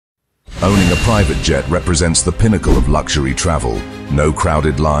Owning a private jet represents the pinnacle of luxury travel. No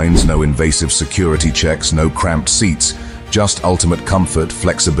crowded lines, no invasive security checks, no cramped seats, just ultimate comfort,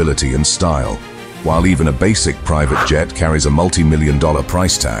 flexibility and style. While even a basic private jet carries a multi-million-dollar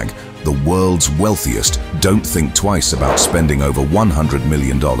price tag, the world's wealthiest don't think twice about spending over $100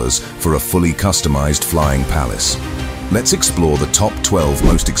 million for a fully customized flying palace. Let's explore the top 12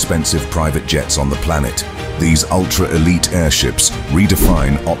 most expensive private jets on the planet. These ultra-elite airships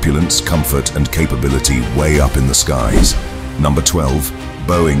redefine opulence, comfort and capability way up in the skies. Number 12.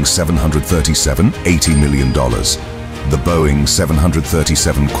 Boeing 737, $80 million. The Boeing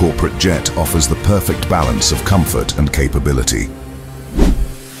 737 corporate jet offers the perfect balance of comfort and capability.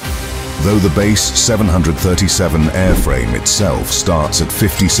 Though the base 737 airframe itself starts at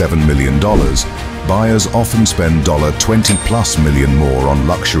 $57 million, buyers often spend $20+ million more on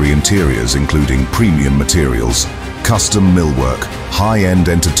luxury interiors including premium materials, custom millwork, high-end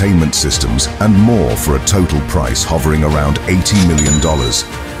entertainment systems, and more for a total price hovering around $80 million.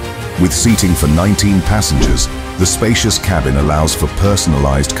 With seating for 19 passengers, the spacious cabin allows for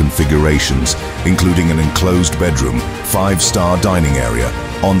personalized configurations, including an enclosed bedroom, 5-star dining area,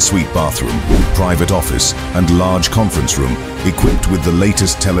 ensuite bathroom, private office, and large conference room, equipped with the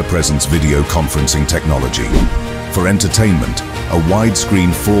latest telepresence video conferencing technology. For entertainment, a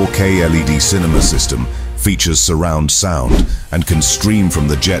widescreen 4K LED cinema system features surround sound and can stream from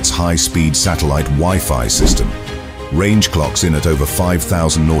the jet's high-speed satellite Wi-Fi system. Range clocks in at over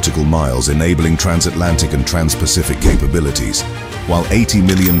 5,000 nautical miles, enabling transatlantic and trans-Pacific capabilities. While $80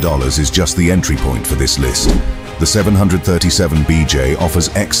 million is just the entry point for this list, the 737 BJ offers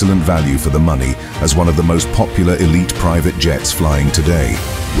excellent value for the money as one of the most popular elite private jets flying today.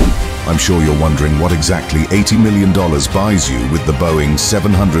 I'm sure you're wondering what exactly $80 million buys you with the Boeing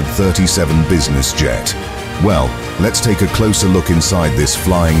 737 business jet. Well, let's take a closer look inside this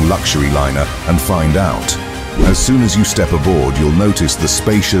flying luxury liner and find out. As soon as you step aboard, you'll notice the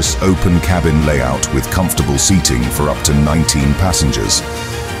spacious open cabin layout with comfortable seating for up to 19 passengers.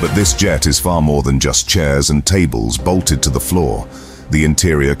 But this jet is far more than just chairs and tables bolted to the floor. The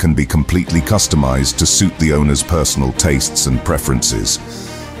interior can be completely customized to suit the owner's personal tastes and preferences.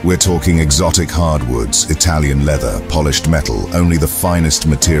 We're talking exotic hardwoods, Italian leather, polished metal, only the finest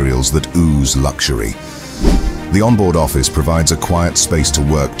materials that ooze luxury. The onboard office provides a quiet space to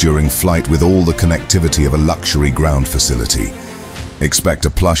work during flight with all the connectivity of a luxury ground facility. Expect a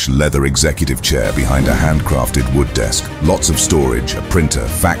plush leather executive chair behind a handcrafted wood desk, lots of storage, a printer,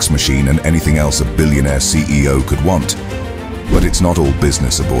 fax machine, and anything else a billionaire CEO could want. But it's not all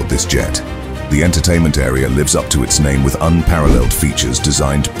business aboard this jet. The entertainment area lives up to its name with unparalleled features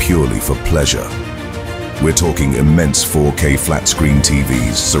designed purely for pleasure. We're talking immense 4K flat-screen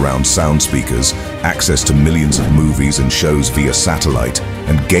TVs, surround sound speakers, access to millions of movies and shows via satellite,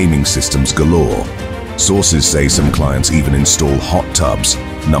 and gaming systems galore. Sources say some clients even install hot tubs.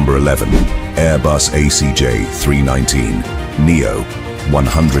 Number 11. Airbus ACJ 319 Neo,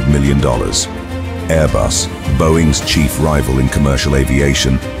 $100 million. Airbus, Boeing's chief rival in commercial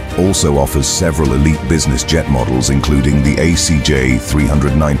aviation, also offers several elite business jet models including the ACJ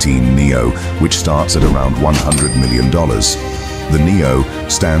 319 Neo, which starts at around $100 million. The Neo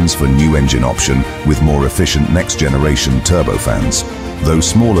stands for new engine option with more efficient next-generation turbofans. Though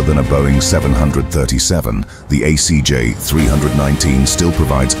smaller than a Boeing 737, the ACJ 319 still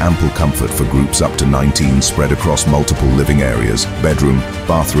provides ample comfort for groups up to 19 spread across multiple living areas, bedroom,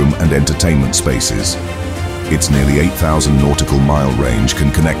 bathroom and entertainment spaces. Its nearly 8,000 nautical mile range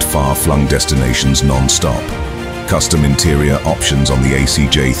can connect far-flung destinations non-stop. Custom interior options on the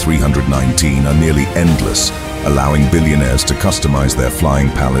ACJ 319 are nearly endless, allowing billionaires to customize their flying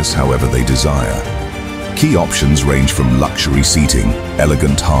palace however they desire. Key options range from luxury seating,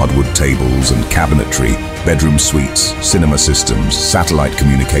 elegant hardwood tables and cabinetry, bedroom suites, cinema systems, satellite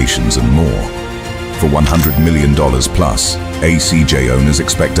communications and more. For $100 million plus, ACJ owners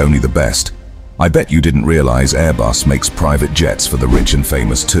expect only the best. I bet you didn't realize Airbus makes private jets for the rich and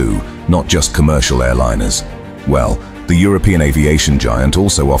famous too, not just commercial airliners. Well, the European aviation giant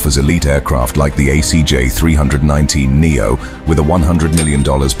also offers elite aircraft like the ACJ 319 Neo with a $100 million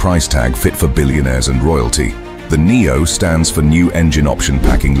price tag fit for billionaires and royalty. The Neo stands for new engine option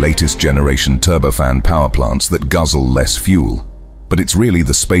packing latest generation turbofan power plants that guzzle less fuel. But it's really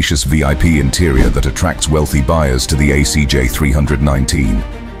the spacious VIP interior that attracts wealthy buyers to the ACJ 319.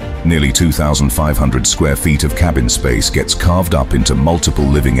 Nearly 2,500 square feet of cabin space gets carved up into multiple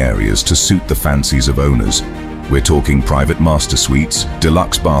living areas to suit the fancies of owners. We're talking private master suites,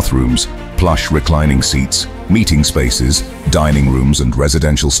 deluxe bathrooms, plush reclining seats, meeting spaces, dining rooms and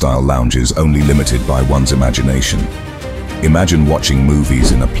residential-style lounges only limited by one's imagination. Imagine watching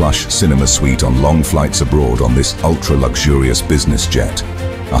movies in a plush cinema suite on long flights abroad on this ultra-luxurious business jet.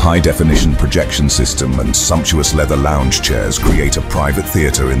 A high-definition projection system and sumptuous leather lounge chairs create a private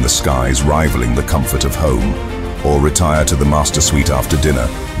theater in the skies rivaling the comfort of home. Or retire to the master suite after dinner,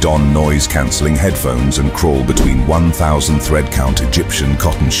 don noise-cancelling headphones and crawl between 1,000 thread-count Egyptian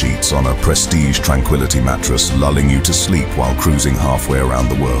cotton sheets on a prestige tranquility mattress, lulling you to sleep while cruising halfway around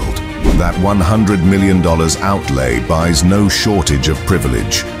the world. That $100 million outlay buys no shortage of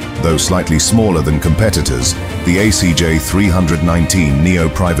privilege. Though slightly smaller than competitors, the ACJ 319 Neo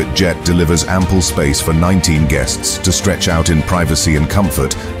private jet delivers ample space for 19 guests to stretch out in privacy and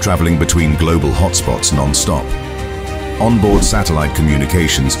comfort, traveling between global hotspots non-stop. Onboard satellite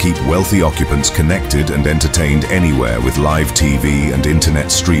communications keep wealthy occupants connected and entertained anywhere with live TV and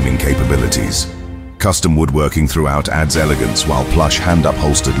internet streaming capabilities. Custom woodworking throughout adds elegance, while plush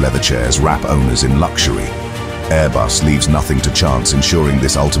hand-upholstered leather chairs wrap owners in luxury. Airbus leaves nothing to chance, ensuring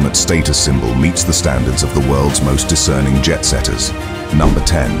this ultimate status symbol meets the standards of the world's most discerning jet-setters. Number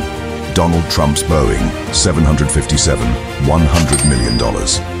 10. Donald Trump's Boeing 757, $100 million.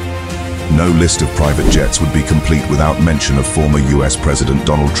 No list of private jets would be complete without mention of former US President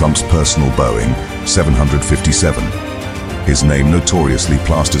Donald Trump's personal Boeing 757. His name notoriously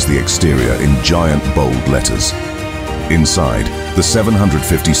plasters the exterior in giant bold letters. Inside, the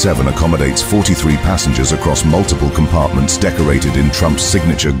 757 accommodates 43 passengers across multiple compartments decorated in Trump's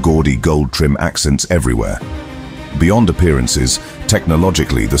signature gaudy gold trim accents everywhere. Beyond appearances,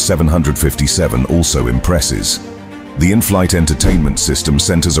 technologically the 757 also impresses. The in-flight entertainment system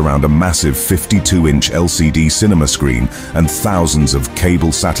centers around a massive 52-inch LCD cinema screen and thousands of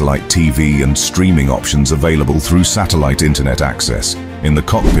cable satellite TV and streaming options available through satellite internet access. In the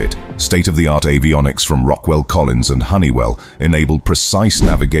cockpit, state-of-the-art avionics from Rockwell Collins and Honeywell enable precise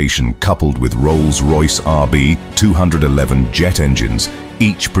navigation coupled with Rolls-Royce RB211 jet engines,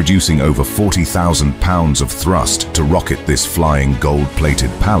 each producing over 40,000 pounds of thrust to rocket this flying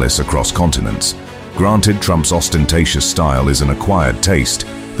gold-plated palace across continents. Granted, Trump's ostentatious style is an acquired taste,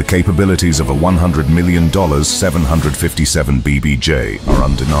 the capabilities of a $100 million 757 BBJ are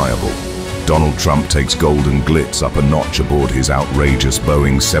undeniable. Donald Trump takes golden glitz up a notch aboard his outrageous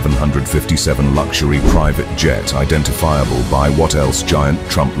Boeing 757 luxury private jet, identifiable by what else giant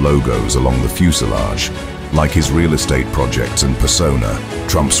Trump logos along the fuselage. Like his real estate projects and persona,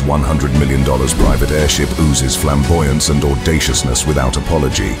 Trump's $100 million private airship oozes flamboyance and audaciousness without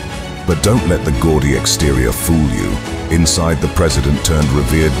apology. But don't let the gaudy exterior fool you. Inside, the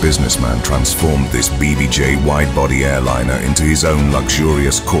president-turned-revered businessman transformed this BBJ wide-body airliner into his own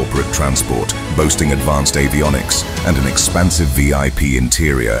luxurious corporate transport, boasting advanced avionics and an expansive VIP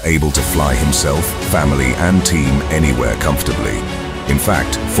interior able to fly himself, family, and team anywhere comfortably. In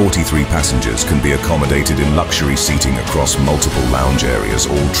fact, 43 passengers can be accommodated in luxury seating across multiple lounge areas,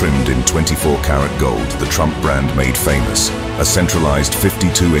 all trimmed in 24-karat gold, the Trump brand made famous. A centralized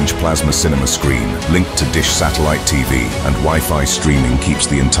 52-inch plasma cinema screen linked to dish satellite TV and Wi-Fi streaming keeps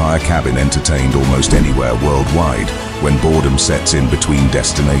the entire cabin entertained almost anywhere worldwide when boredom sets in between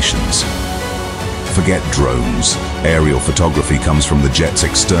destinations. Forget drones. Aerial photography comes from the jet's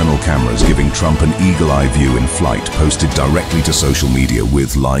external cameras, giving Trump an eagle-eye view in flight, posted directly to social media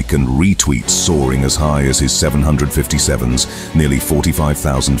with like and retweets soaring as high as his 757's nearly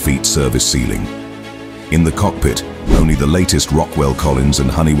 45,000 feet service ceiling. In the cockpit, only the latest Rockwell Collins and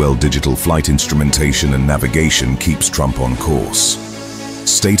Honeywell digital flight instrumentation and navigation keeps Trump on course.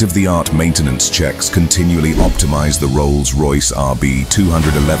 State-of-the-art maintenance checks continually optimize the Rolls-Royce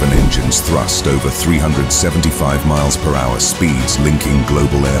RB211 engine's thrust over 375 miles per hour speeds linking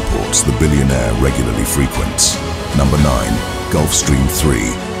global airports the billionaire regularly frequents. Number 9. Gulfstream 3,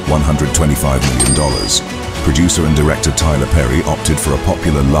 $125 million. Producer and director Tyler Perry opted for a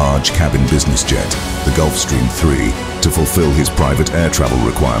popular large cabin business jet, the Gulfstream 3, to fulfill his private air travel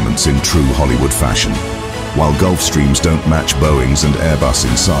requirements in true Hollywood fashion. While Gulfstreams don't match Boeings and Airbus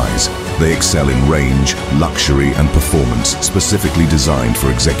in size, they excel in range, luxury, and performance specifically designed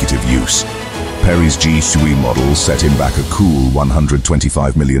for executive use. Perry's G3 model set him back a cool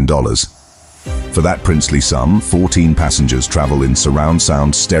 $125 million. For that princely sum, 14 passengers travel in surround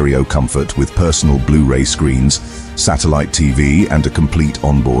sound stereo comfort with personal Blu-ray screens, satellite TV, and a complete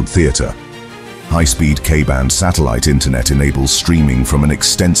onboard theater. High-speed K-band satellite internet enables streaming from an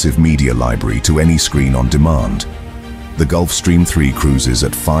extensive media library to any screen on demand. The Gulfstream 3 cruises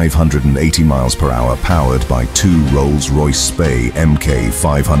at 580 miles per hour, powered by two Rolls-Royce Spey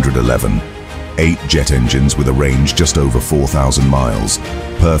MK511, 8 jet engines with a range just over 4,000 miles,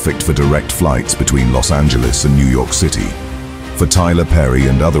 perfect for direct flights between Los Angeles and New York City. For Tyler Perry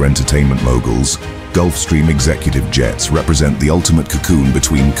and other entertainment moguls, Gulfstream executive jets represent the ultimate cocoon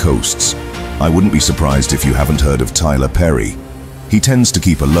between coasts. I wouldn't be surprised if you haven't heard of Tyler Perry. He tends to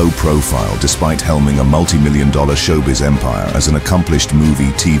keep a low profile despite helming a multi-million-dollar showbiz empire as an accomplished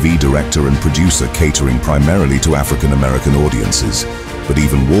movie, TV director and producer catering primarily to African-American audiences. But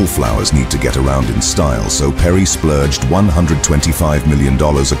even wallflowers need to get around in style, so Perry splurged $125 million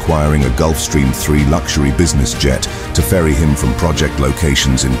acquiring a Gulfstream 3 luxury business jet to ferry him from project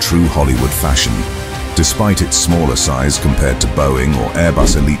locations in true Hollywood fashion. Despite its smaller size compared to Boeing or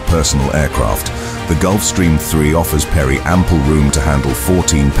Airbus elite personal aircraft, the Gulfstream 3 offers Perry ample room to handle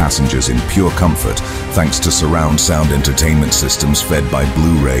 14 passengers in pure comfort thanks to surround sound entertainment systems fed by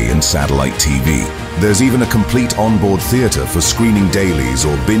Blu-ray and satellite TV. There's even a complete onboard theater for screening dailies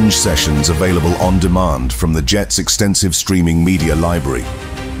or binge sessions available on demand from the jet's extensive streaming media library.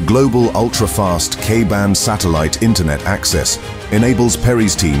 Global ultra-fast K-band satellite internet access enables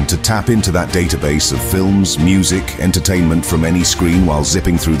Perry's team to tap into that database of films, music, entertainment from any screen while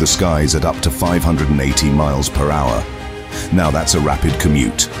zipping through the skies at up to 580 miles per hour. Now that's a rapid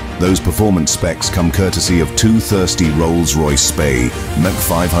commute. Those performance specs come courtesy of two thirsty Rolls-Royce Spey Mach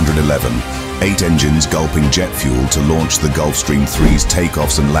 511, 8 engines gulping jet fuel to launch the Gulfstream 3's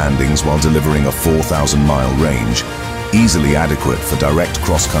takeoffs and landings while delivering a 4,000-mile range. Easily adequate for direct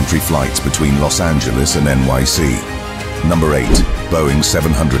cross-country flights between Los Angeles and NYC. Number 8. Boeing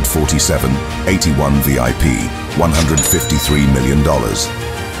 747-81 VIP, $153 million.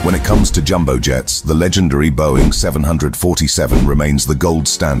 When it comes to jumbo jets, the legendary Boeing 747 remains the gold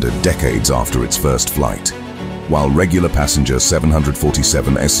standard decades after its first flight. While regular passenger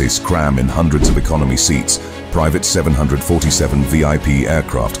 747s cram in hundreds of economy seats, private 747 VIP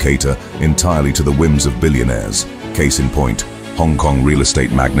aircraft cater entirely to the whims of billionaires. Case in point, Hong Kong real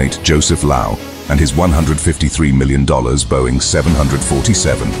estate magnate Joseph Lau and his $153 million Boeing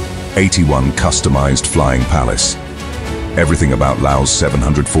 747-81 customized flying palace. Everything about Lau's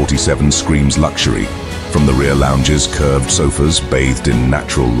 747 screams luxury, from the rear lounge's curved sofas bathed in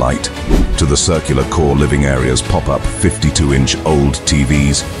natural light, to the circular core living area's pop-up 52-inch old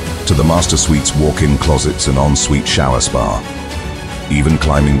TVs, to the master suite's walk-in closets and ensuite shower spa. Even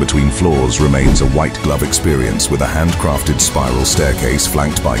climbing between floors remains a white glove experience with a handcrafted spiral staircase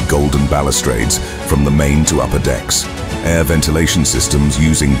flanked by golden balustrades from the main to upper decks. Air ventilation systems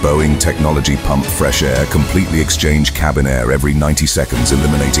using Boeing technology pump fresh air completely exchange cabin air every 90 seconds,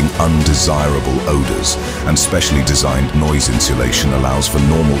 eliminating undesirable odors. And specially designed noise insulation allows for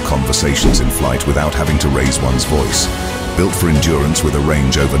normal conversations in flight without having to raise one's voice. Built for endurance with a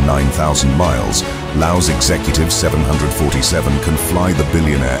range over 9,000 miles, Lau's Executive 747 can fly the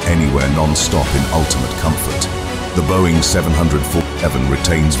billionaire anywhere non-stop in ultimate comfort. The Boeing 747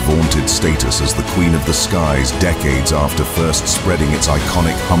 retains vaunted status as the Queen of the Skies decades after first spreading its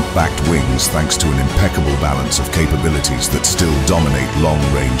iconic humpbacked wings thanks to an impeccable balance of capabilities that still dominate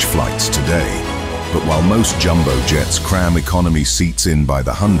long-range flights today. But while most jumbo jets cram economy seats in by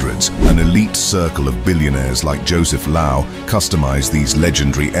the hundreds, an elite circle of billionaires like Joseph Lau customize these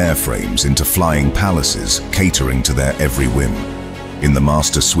legendary airframes into flying palaces, catering to their every whim. In the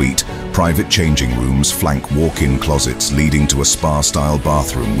master suite, private changing rooms flank walk-in closets leading to a spa-style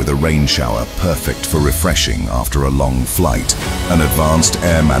bathroom with a rain shower perfect for refreshing after a long flight. An advanced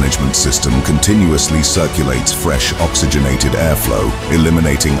air management system continuously circulates fresh oxygenated airflow,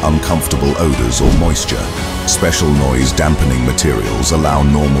 eliminating uncomfortable odors or moisture. Special noise dampening materials allow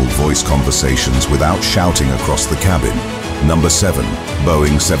normal voice conversations without shouting across the cabin. Number 7.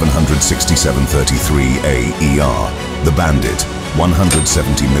 Boeing 767-33AER, the Bandit,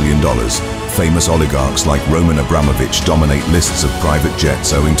 $170 million. Famous oligarchs like Roman Abramovich dominate lists of private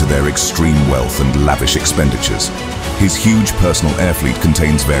jets owing to their extreme wealth and lavish expenditures. His huge personal air fleet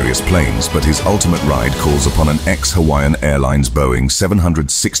contains various planes, but his ultimate ride calls upon an ex-Hawaiian Airlines Boeing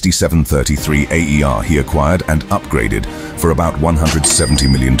 767-33AER he acquired and upgraded for about $170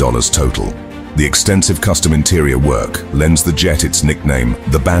 million total. The extensive custom interior work lends the jet its nickname,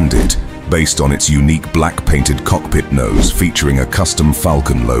 the Bandit, based on its unique black-painted cockpit nose featuring a custom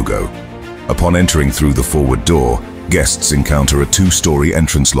Falcon logo. Upon entering through the forward door, guests encounter a two-story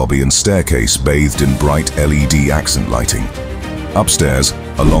entrance lobby and staircase bathed in bright LED accent lighting. Upstairs,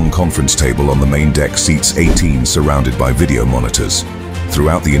 a long conference table on the main deck seats 18 surrounded by video monitors.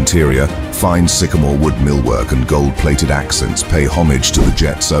 Throughout the interior, fine sycamore wood millwork and gold-plated accents pay homage to the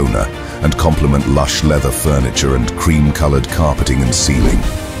jet's owner and complement lush leather furniture and cream-colored carpeting and ceiling.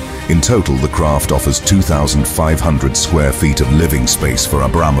 In total, the craft offers 2,500 square feet of living space for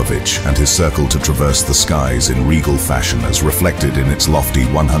Abramovich and his circle to traverse the skies in regal fashion as reflected in its lofty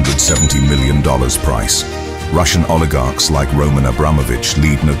 $170 million price. Russian oligarchs like Roman Abramovich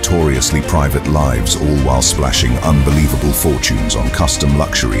lead notoriously private lives, all while splashing unbelievable fortunes on custom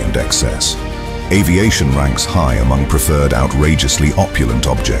luxury and excess. Aviation ranks high among preferred outrageously opulent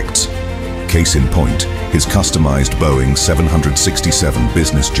objects. Case in point, his customized Boeing 767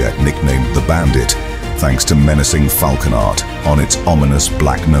 business jet nicknamed the Bandit, thanks to menacing falcon art on its ominous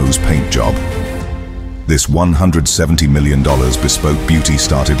black nose paint job. This $170 million bespoke beauty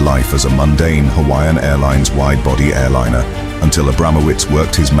started life as a mundane Hawaiian Airlines wide-body airliner until Abramowitz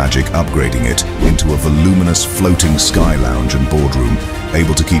worked his magic upgrading it into a voluminous floating sky lounge and boardroom,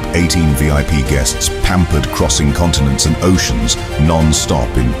 able to keep 18 VIP guests pampered crossing continents and oceans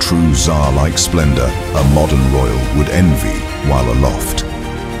non-stop in true Tsar-like splendor a modern royal would envy while aloft.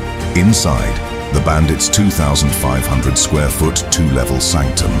 Inside, the Bandit's 2,500 square foot two-level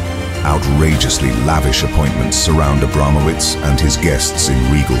sanctum, outrageously lavish appointments surround Abramowitz and his guests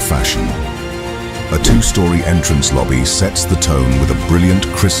in regal fashion. A two-story entrance lobby sets the tone with a brilliant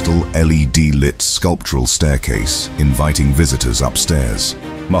crystal LED-lit sculptural staircase, inviting visitors upstairs.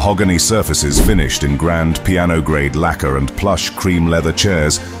 Mahogany surfaces finished in grand piano-grade lacquer and plush cream leather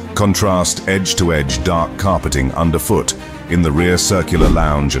chairs contrast edge-to-edge dark carpeting underfoot. In the rear circular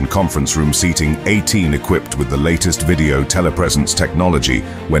lounge and conference room seating, 18 equipped with the latest video telepresence technology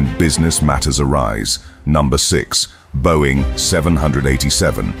when business matters arise. Number 6. Boeing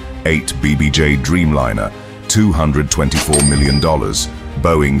 787, 8 BBJ Dreamliner, $224 million.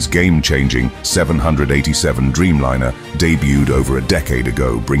 Boeing's game-changing 787 Dreamliner debuted over a decade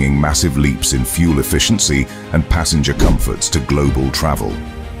ago, bringing massive leaps in fuel efficiency and passenger comforts to global travel.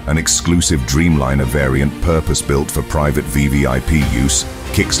 An exclusive Dreamliner variant purpose-built for private VVIP use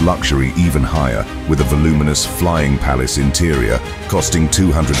kicks luxury even higher with a voluminous flying palace interior costing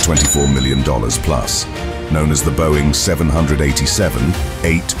 $224 million plus. Known as the Boeing 787,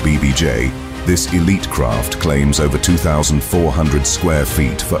 8 BBJ, this elite craft claims over 2,400 square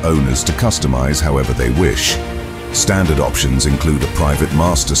feet for owners to customize however they wish. Standard options include a private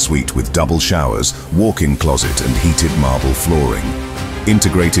master suite with double showers, walk-in closet and heated marble flooring.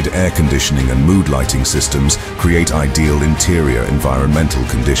 Integrated air conditioning and mood lighting systems create ideal interior environmental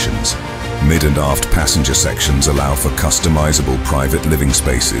conditions. Mid and aft passenger sections allow for customizable private living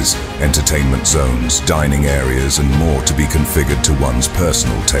spaces, entertainment zones, dining areas and more to be configured to one's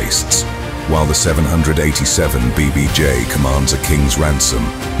personal tastes. While the 787 BBJ commands a king's ransom,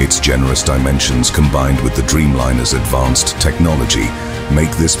 its generous dimensions combined with the Dreamliner's advanced technology make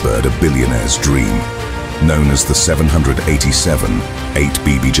this bird a billionaire's dream. Known as the 787, 8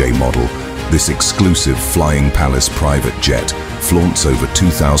 BBJ model, this exclusive Flying Palace private jet flaunts over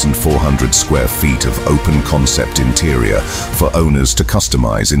 2,400 square feet of open concept interior for owners to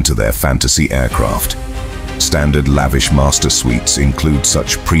customize into their fantasy aircraft. Standard lavish master suites include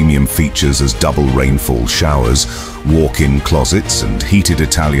such premium features as double rainfall showers, walk-in closets and heated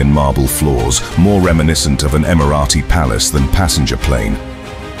Italian marble floors, more reminiscent of an Emirati palace than passenger plane.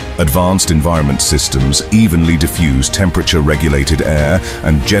 Advanced environment systems evenly diffuse temperature-regulated air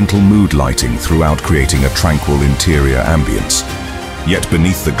and gentle mood lighting throughout, creating a tranquil interior ambience. Yet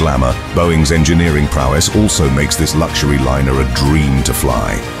beneath the glamour, Boeing's engineering prowess also makes this luxury liner a dream to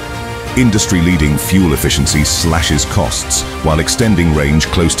fly. Industry-leading fuel efficiency slashes costs while extending range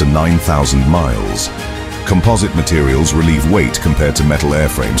close to 9,000 miles. Composite materials relieve weight compared to metal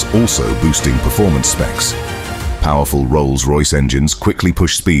airframes, also boosting performance specs. Powerful Rolls-Royce engines quickly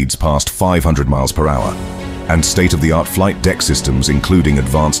push speeds past 500 miles per hour, and state-of-the-art flight deck systems including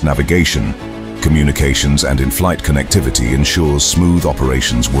advanced navigation, communications and in-flight connectivity ensures smooth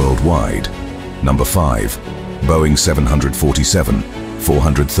operations worldwide. Number 5. Boeing 747,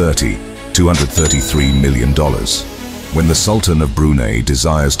 $433 million. When the Sultan of Brunei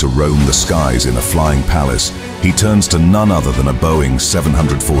desires to roam the skies in a flying palace, he turns to none other than a Boeing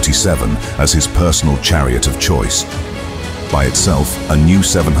 747 as his personal chariot of choice. By itself, a new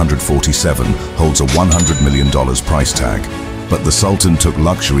 747 holds a $100 million price tag, but the Sultan took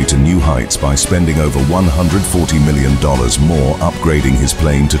luxury to new heights by spending over $140 million more upgrading his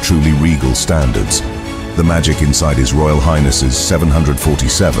plane to truly regal standards. The magic inside His Royal Highness's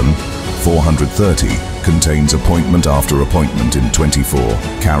 747, 430, contains appointment after appointment in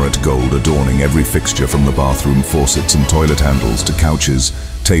 24-karat gold adorning every fixture from the bathroom faucets and toilet handles to couches,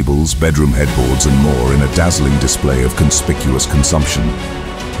 tables, bedroom headboards and more in a dazzling display of conspicuous consumption.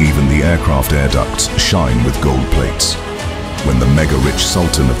 Even the aircraft air ducts shine with gold plates. When the mega-rich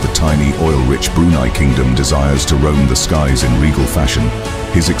Sultan of the tiny oil-rich Brunei Kingdom desires to roam the skies in regal fashion,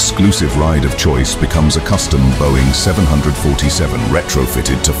 his exclusive ride of choice becomes a custom Boeing 747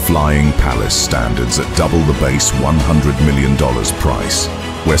 retrofitted to Flying Palace standards at double the base $100 million price.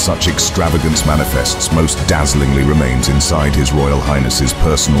 where such extravagance manifests most dazzlingly remains inside His Royal Highness's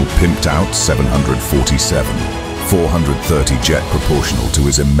personal pimped-out 747, 430 jet proportional to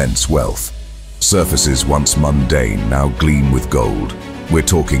his immense wealth. Surfaces once mundane now gleam with gold. We're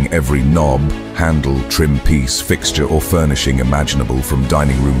talking every knob, handle, trim piece, fixture or furnishing imaginable, from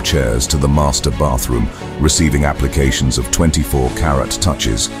dining room chairs to the master bathroom, receiving applications of 24-carat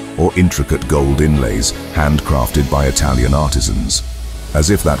touches or intricate gold inlays handcrafted by Italian artisans. As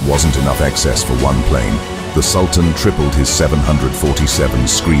if that wasn't enough excess for one plane, the Sultan tripled his 747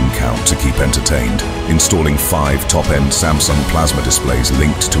 screen count to keep entertained, installing 5 top-end Samsung plasma displays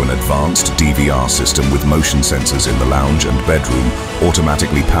linked to an advanced DVR system with motion sensors in the lounge and bedroom,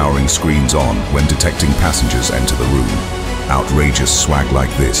 automatically powering screens on when detecting passengers enter the room. Outrageous swag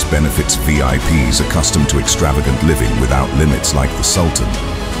like this benefits VIPs accustomed to extravagant living without limits like the Sultan.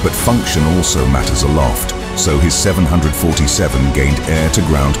 But function also matters aloft. So his 747 gained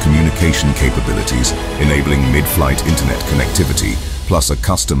air-to-ground communication capabilities, enabling mid-flight internet connectivity, plus a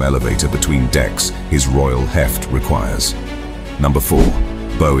custom elevator between decks his royal heft requires. Number 4.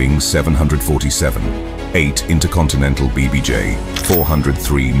 Boeing 747, 8 Intercontinental BBJ,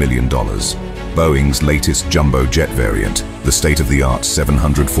 $403 million. Boeing's latest jumbo jet variant, the state-of-the-art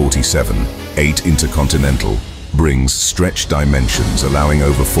 747, 8 Intercontinental, brings stretch dimensions allowing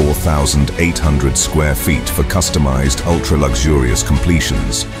over 4,800 square feet for customized ultra-luxurious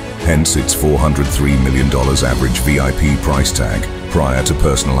completions, hence its $403 million average VIP price tag prior to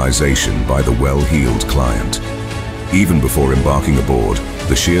personalization by the well-heeled client. Even before embarking aboard,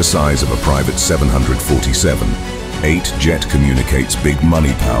 the sheer size of a private 747, 8 jet communicates big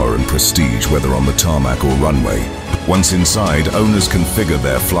money power and prestige whether on the tarmac or runway. Once inside, owners configure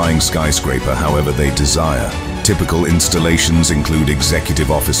their flying skyscraper however they desire. Typical installations include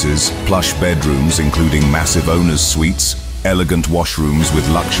executive offices, plush bedrooms including massive owners' suites, elegant washrooms with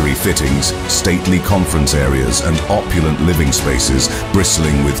luxury fittings, stately conference areas, and opulent living spaces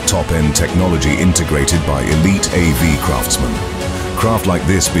bristling with top-end technology integrated by elite AV craftsmen. Craft like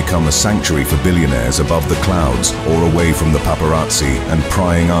this become a sanctuary for billionaires above the clouds or away from the paparazzi and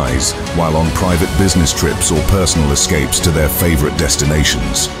prying eyes while on private business trips or personal escapes to their favorite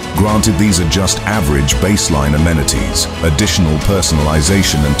destinations. Granted, these are just average baseline amenities. Additional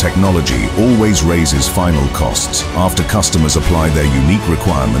personalization and technology always raises final costs after customers apply their unique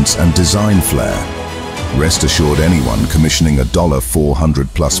requirements and design flair. Rest assured, anyone commissioning a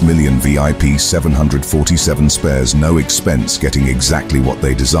 $400+ million VIP 747 spares no expense getting exactly what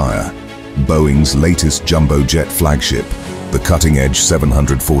they desire. Boeing's latest jumbo jet flagship, the cutting-edge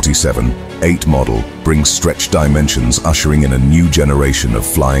 747, 8 model, brings stretch dimensions ushering in a new generation of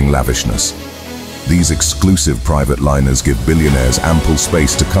flying lavishness. These exclusive private liners give billionaires ample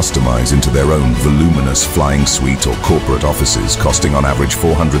space to customize into their own voluminous flying suite or corporate offices, costing on average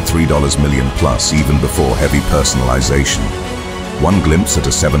 $403 million plus even before heavy personalization. One glimpse at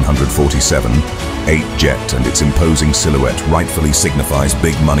a 747, 8 jet and its imposing silhouette rightfully signifies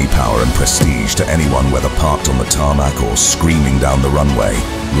big money power and prestige to anyone whether parked on the tarmac or screaming down the runway,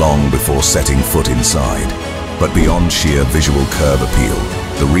 long before setting foot inside. But beyond sheer visual curve appeal,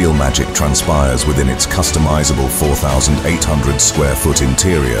 the real magic transpires within its customizable 4,800 square foot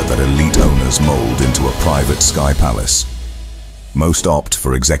interior that elite owners mold into a private sky palace. Most opt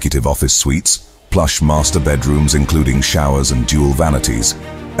for executive office suites, plush master bedrooms including showers and dual vanities,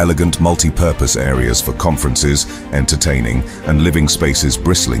 elegant multi-purpose areas for conferences, entertaining, and living spaces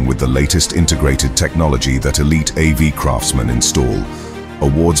bristling with the latest integrated technology that elite AV craftsmen install.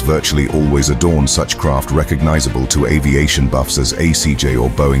 Awards virtually always adorn such craft recognizable to aviation buffs as ACJ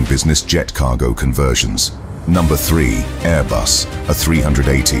or Boeing business jet cargo conversions. Number 3. Airbus, a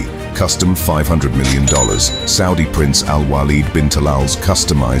 380, custom $500 million, Saudi Prince Al Walid bin Talal's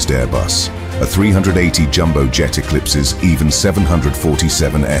customized Airbus. A 380 jumbo jet eclipses even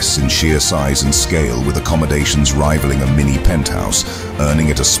 747s in sheer size and scale, with accommodations rivaling a mini penthouse, earning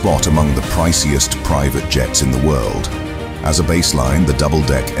it a spot among the priciest private jets in the world. As a baseline, the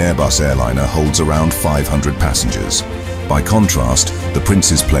double-deck Airbus airliner holds around 500 passengers. By contrast, the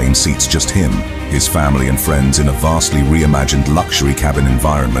Prince's plane seats just him, his family and friends in a vastly reimagined luxury cabin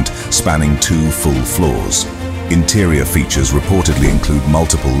environment spanning 2 full floors. Interior features reportedly include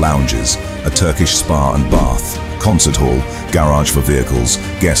multiple lounges, a Turkish spa and bath, concert hall, garage for vehicles,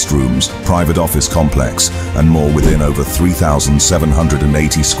 guest rooms, private office complex, and more within over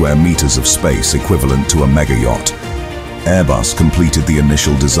 3,780 square meters of space equivalent to a mega yacht. Airbus completed the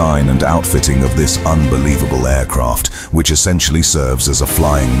initial design and outfitting of this unbelievable aircraft, which essentially serves as a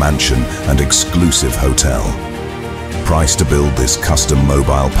flying mansion and exclusive hotel. Price to build this custom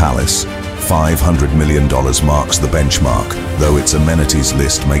mobile palace, $500 million marks the benchmark. Though its amenities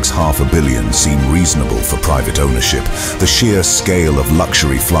list makes $500 million seem reasonable for private ownership, the sheer scale of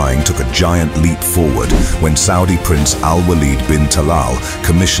luxury flying took a giant leap forward when Saudi Prince Al Walid bin Talal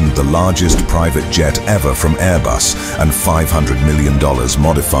commissioned the largest private jet ever from Airbus, and $500 million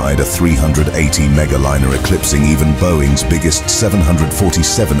modified a 380 megaliner eclipsing even Boeing's biggest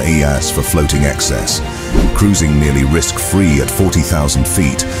 747 EAS for floating excess. Cruising nearly risk-free at 40,000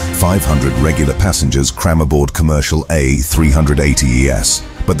 feet, 500 regular passengers cram aboard commercial A380 ES.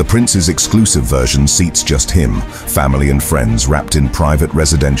 But the Prince's exclusive version seats just him, family and friends wrapped in private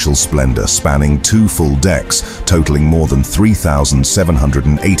residential splendor spanning 2 full decks, totaling more than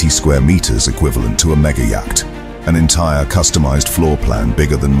 3,780 square meters, equivalent to a mega yacht. An entire customized floor plan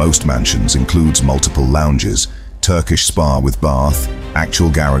bigger than most mansions includes multiple lounges, Turkish spa with bath,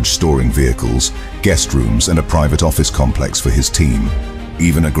 actual garage storing vehicles, guest rooms and a private office complex for his team.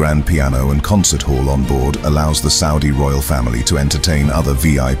 Even a grand piano and concert hall on board allows the Saudi royal family to entertain other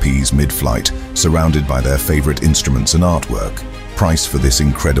VIPs mid-flight, surrounded by their favorite instruments and artwork. Price for this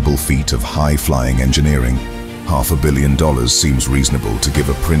incredible feat of high-flying engineering: $500 million seems reasonable to give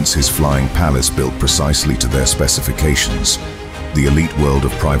a prince his flying palace built precisely to their specifications. The elite world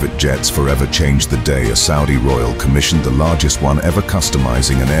of private jets forever changed the day a Saudi royal commissioned the largest one ever,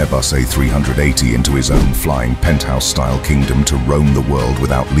 customizing an Airbus A380 into his own flying penthouse-style kingdom to roam the world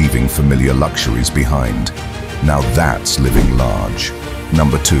without leaving familiar luxuries behind. Now that's living large.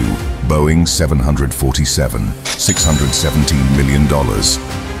 Number 2. Boeing 747, $617 million.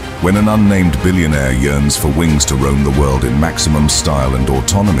 When an unnamed billionaire yearns for wings to roam the world in maximum style and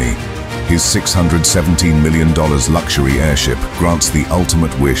autonomy, his $617 million luxury airship grants the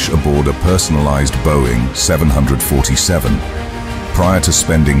ultimate wish aboard a personalized Boeing 747. Prior to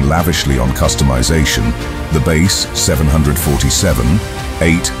spending lavishly on customization, the base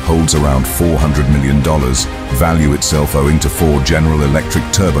 747-8 holds around $400 million, value itself owing to 4 General Electric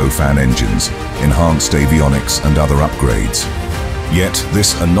turbofan engines, enhanced avionics and other upgrades. Yet,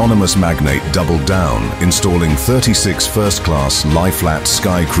 this anonymous magnate doubled down, installing 36 first-class lie-flat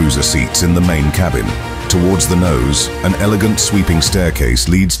sky cruiser seats in the main cabin. Towards the nose, an elegant sweeping staircase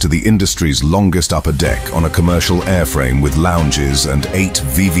leads to the industry's longest upper deck on a commercial airframe with lounges and 8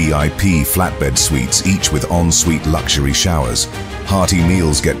 VVIP flatbed suites, each with en-suite luxury showers. Hearty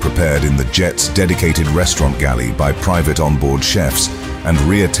meals get prepared in the jet's dedicated restaurant galley by private onboard chefs, and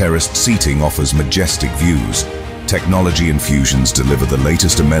rear terraced seating offers majestic views. Technology infusions deliver the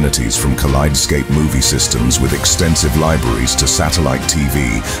latest amenities from Kaleidoscope movie systems with extensive libraries to satellite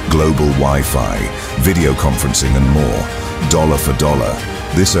TV, global Wi-Fi, video conferencing and more. Dollar for dollar,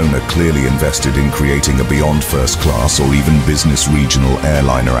 this owner clearly invested in creating a beyond first class or even business regional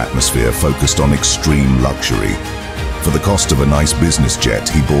airliner atmosphere focused on extreme luxury. For the cost of a nice business jet,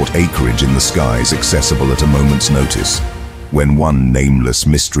 he bought acreage in the skies accessible at a moment's notice. When one nameless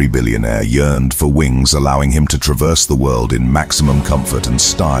mystery billionaire yearned for wings allowing him to traverse the world in maximum comfort and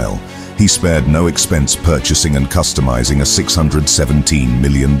style, he spared no expense purchasing and customizing a $617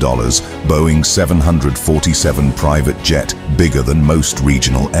 million Boeing 747 private jet bigger than most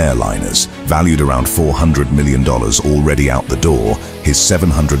regional airliners. Valued around $400 million already out the door, his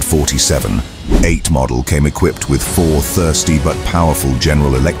 747-8 model came equipped with 4 thirsty but powerful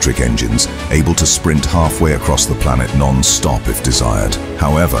General Electric engines, able to sprint halfway across the planet non-stop if desired.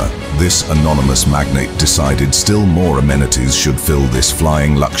 However, this anonymous magnate decided still more amenities should fill this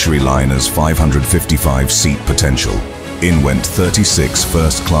flying luxury liner's 555-seat potential. In went 36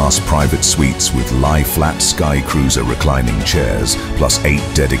 first-class private suites with lie-flat sky cruiser reclining chairs, plus 8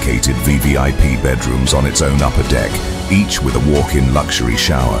 dedicated VVIP bedrooms on its own upper deck, each with a walk-in luxury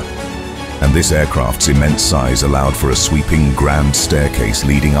shower. And this aircraft's immense size allowed for a sweeping grand staircase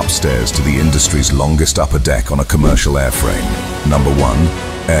leading upstairs to the industry's longest upper deck on a commercial airframe. Number 1.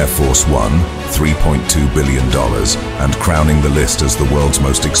 Air Force One, $3.2 billion, and crowning the list as the world's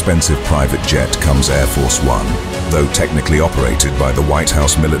most expensive private jet comes Air Force One. Though technically operated by the White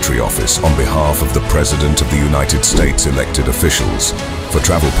House Military Office on behalf of the President of the United States elected officials, for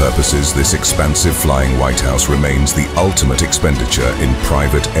travel purposes, this expansive flying White House remains the ultimate expenditure in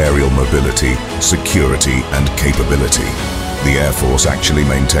private aerial mobility, security, and capability. The Air Force actually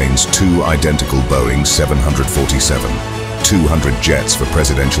maintains 2 identical Boeing 747, 200 jets for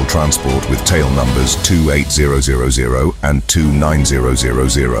presidential transport with tail numbers 28000 and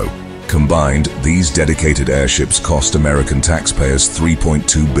 29000, Combined, these dedicated airships cost American taxpayers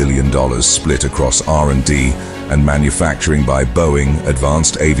 $3.2 billion, split across R&D and manufacturing by Boeing,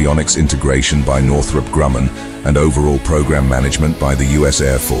 advanced avionics integration by Northrop Grumman, and overall program management by the U.S.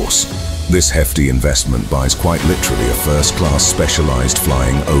 Air Force. This hefty investment buys quite literally a first-class specialized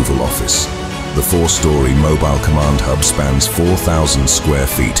flying Oval Office. The 4-story mobile command hub spans 4,000 square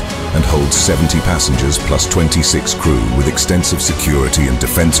feet and holds 70 passengers plus 26 crew with extensive security and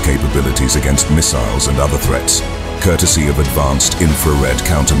defense capabilities against missiles and other threats, courtesy of advanced infrared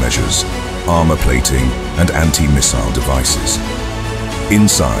countermeasures, armor plating, and anti-missile devices.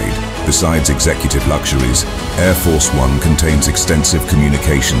 Inside, besides executive luxuries, Air Force One contains extensive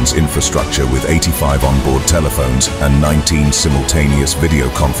communications infrastructure with 85 onboard telephones and 19 simultaneous video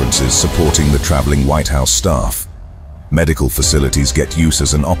conferences supporting the traveling White House staff. Medical facilities get use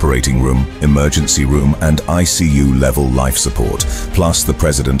as an operating room, emergency room, and ICU-level life support. Plus, the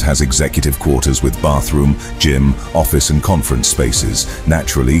President has executive quarters with bathroom, gym, office, and conference spaces.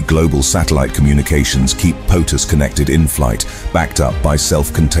 Naturally, global satellite communications keep POTUS connected in flight, backed up by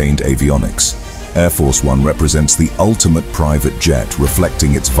self-contained avionics. Air Force One represents the ultimate private jet,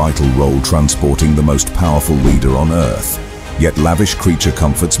 reflecting its vital role transporting the most powerful leader on Earth. Yet lavish creature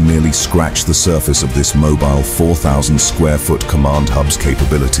comforts merely scratch the surface of this mobile 4,000 square foot command hub's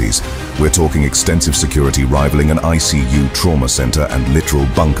capabilities. We're talking extensive security rivaling an ICU trauma center and literal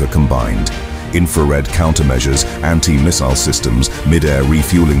bunker combined. Infrared countermeasures, anti-missile systems, mid-air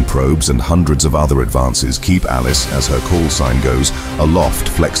refueling probes, and hundreds of other advances keep Alice, as her call sign goes, aloft,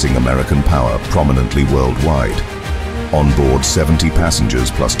 flexing American power prominently worldwide. On board, 70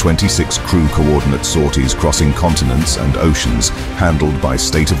 passengers plus 26 crew coordinate sorties crossing continents and oceans, handled by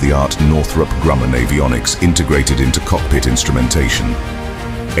state-of-the-art Northrop Grumman avionics integrated into cockpit instrumentation.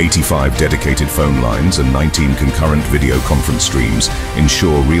 85 dedicated phone lines and 19 concurrent video conference streams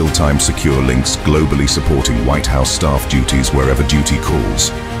ensure real-time secure links globally supporting White House staff duties wherever duty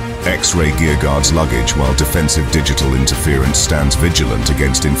calls. X-ray gear guards luggage while defensive digital interference stands vigilant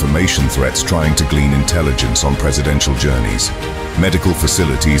against information threats trying to glean intelligence on presidential journeys. Medical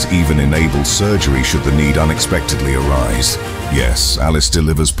facilities even enable surgery should the need unexpectedly arise. Yes, Alice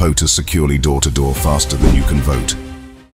delivers POTUS securely door-to-door faster than you can vote.